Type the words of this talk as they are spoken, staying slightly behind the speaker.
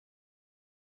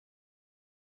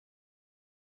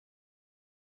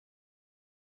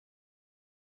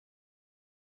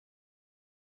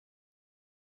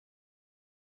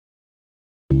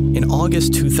In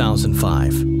August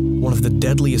 2005, one of the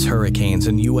deadliest hurricanes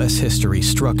in U.S. history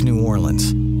struck New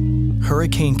Orleans.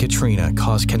 Hurricane Katrina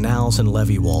caused canals and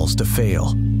levee walls to fail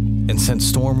and sent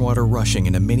stormwater rushing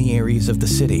into many areas of the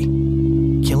city,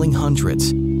 killing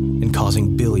hundreds and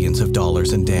causing billions of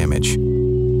dollars in damage.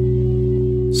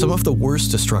 Some of the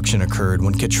worst destruction occurred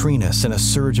when Katrina sent a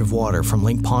surge of water from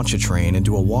Lake Pontchartrain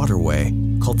into a waterway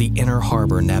called the Inner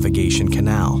Harbor Navigation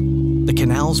Canal. The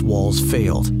canal's walls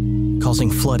failed,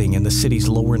 causing flooding in the city's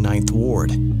lower 9th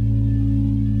Ward.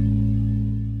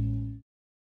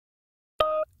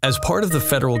 As part of the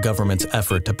federal government's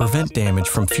effort to prevent damage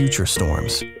from future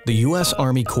storms, the U.S.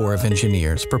 Army Corps of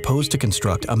Engineers proposed to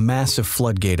construct a massive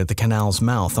floodgate at the canal's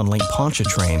mouth on Lake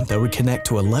Pontchartrain that would connect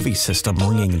to a levee system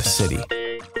ringing the city.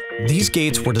 These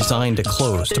gates were designed to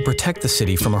close to protect the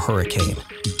city from a hurricane.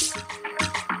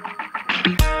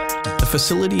 The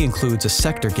facility includes a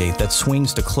sector gate that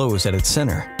swings to close at its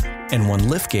center, and one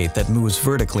lift gate that moves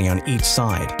vertically on each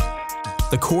side.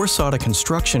 The Corps sought a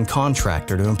construction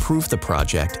contractor to improve the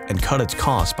project and cut its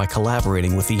costs by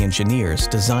collaborating with the engineers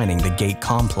designing the gate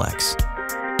complex.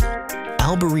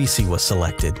 Alberici was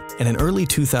selected, and in early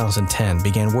 2010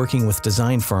 began working with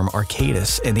design firm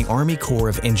Arcadis and the Army Corps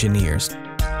of Engineers.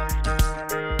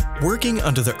 Working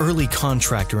under the early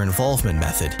contractor involvement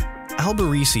method,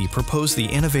 Alberici proposed the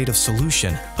innovative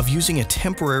solution of using a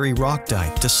temporary rock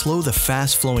dike to slow the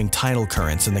fast-flowing tidal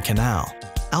currents in the canal.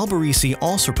 Alberici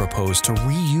also proposed to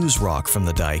reuse rock from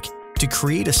the dike to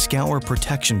create a scour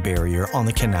protection barrier on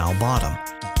the canal bottom.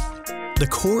 The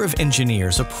Corps of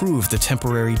Engineers approved the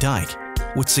temporary dike,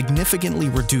 which significantly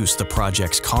reduced the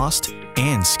project's cost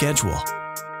and schedule.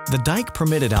 The dike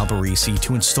permitted Alberici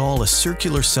to install a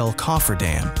circular cell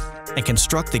cofferdam and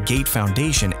construct the gate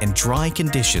foundation in dry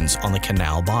conditions on the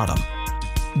canal bottom.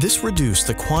 This reduced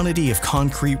the quantity of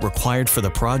concrete required for the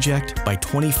project by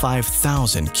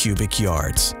 25,000 cubic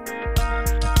yards.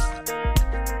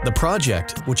 The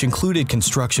project, which included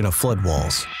construction of flood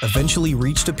walls, eventually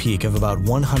reached a peak of about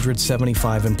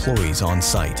 175 employees on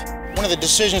site. One of the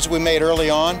decisions we made early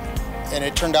on, and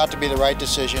it turned out to be the right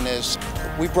decision, is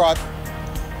we brought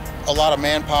a lot of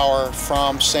manpower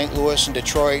from St. Louis and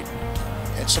Detroit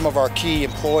and some of our key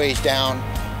employees down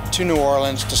to New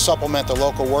Orleans to supplement the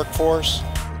local workforce.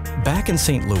 Back in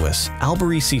St. Louis,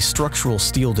 Alberici's structural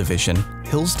steel division,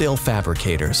 Hillsdale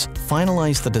Fabricators,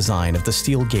 finalized the design of the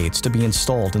steel gates to be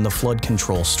installed in the flood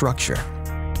control structure.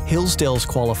 Hillsdale's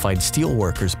qualified steel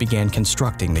workers began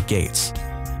constructing the gates.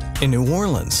 In New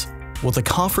Orleans, with the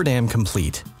cofferdam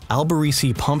complete,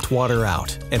 Alberici pumped water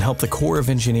out and helped the Corps of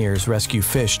Engineers rescue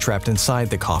fish trapped inside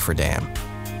the cofferdam.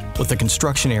 With the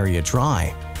construction area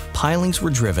dry, pilings were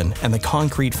driven and the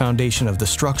concrete foundation of the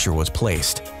structure was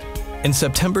placed. In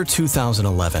September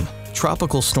 2011,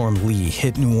 Tropical Storm Lee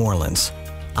hit New Orleans.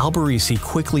 Alberici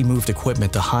quickly moved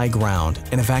equipment to high ground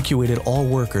and evacuated all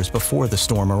workers before the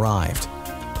storm arrived.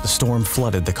 The storm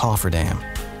flooded the cofferdam.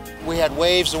 We had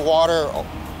waves of water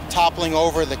toppling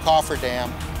over the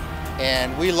cofferdam,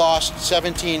 and we lost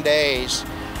 17 days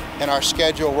in our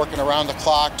schedule working around the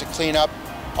clock to clean up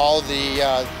all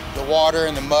the water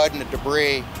and the mud and the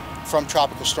debris from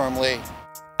Tropical Storm Lee.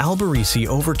 Alberici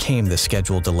overcame the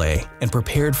scheduled delay and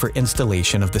prepared for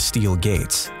installation of the steel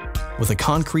gates. With a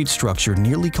concrete structure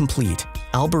nearly complete,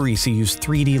 Alberici used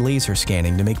 3D laser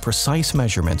scanning to make precise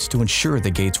measurements to ensure the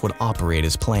gates would operate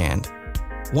as planned.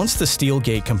 Once the steel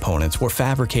gate components were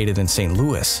fabricated in St.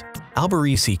 Louis,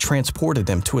 Alberici transported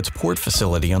them to its port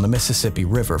facility on the Mississippi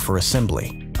River for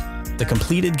assembly. The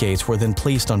completed gates were then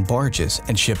placed on barges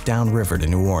and shipped downriver to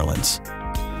New Orleans.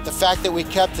 The fact that we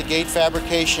kept the gate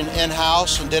fabrication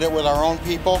in-house and did it with our own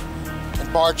people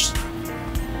and barged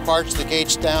the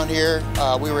gates down here,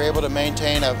 we were able to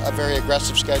maintain a very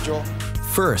aggressive schedule.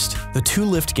 First, the two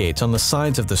lift gates on the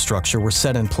sides of the structure were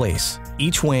set in place,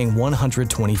 each weighing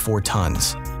 124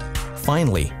 tons.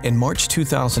 Finally, in March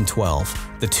 2012,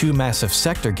 the two massive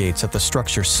sector gates at the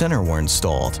structure's center were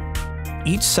installed.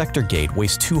 Each sector gate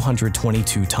weighs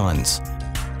 222 tons.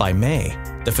 By May,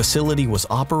 the facility was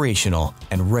operational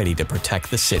and ready to protect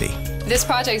the city. This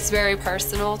project is very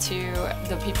personal to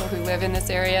the people who live in this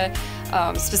area,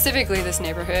 specifically this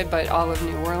neighborhood, but all of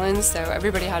New Orleans. So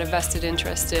everybody had a vested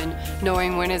interest in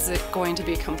knowing when is it going to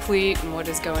be complete and what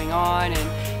is going on.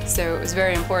 And so it was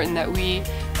very important that we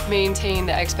maintain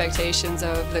the expectations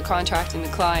of the contract and the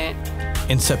client.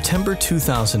 In September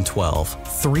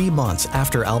 2012, 3 months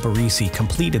after Alberici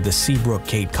completed the Seabrook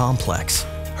Gates Complex,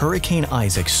 Hurricane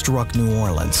Isaac struck New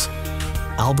Orleans.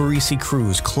 Alberici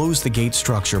crews closed the gate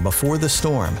structure before the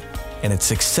storm, and it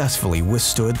successfully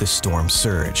withstood the storm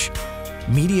surge.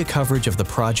 Media coverage of the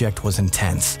project was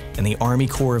intense, and the Army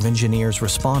Corps of Engineers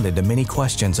responded to many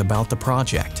questions about the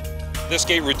project. This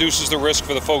gate reduces the risk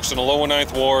for the folks in the lower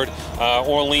 9th Ward,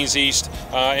 Orleans East,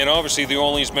 and obviously the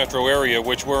Orleans metro area,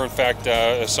 which were in fact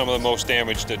some of the most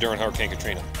damaged during Hurricane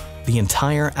Katrina. The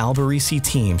entire Alberici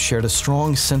team shared a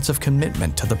strong sense of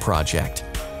commitment to the project.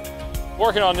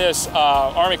 Working on this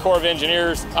Army Corps of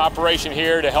Engineers operation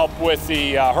here to help with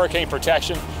the hurricane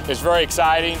protection is very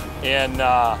exciting and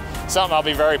something I'll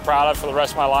be very proud of for the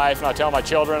rest of my life, and I'll tell my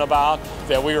children about,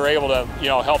 that we were able to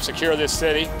help secure this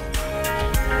city.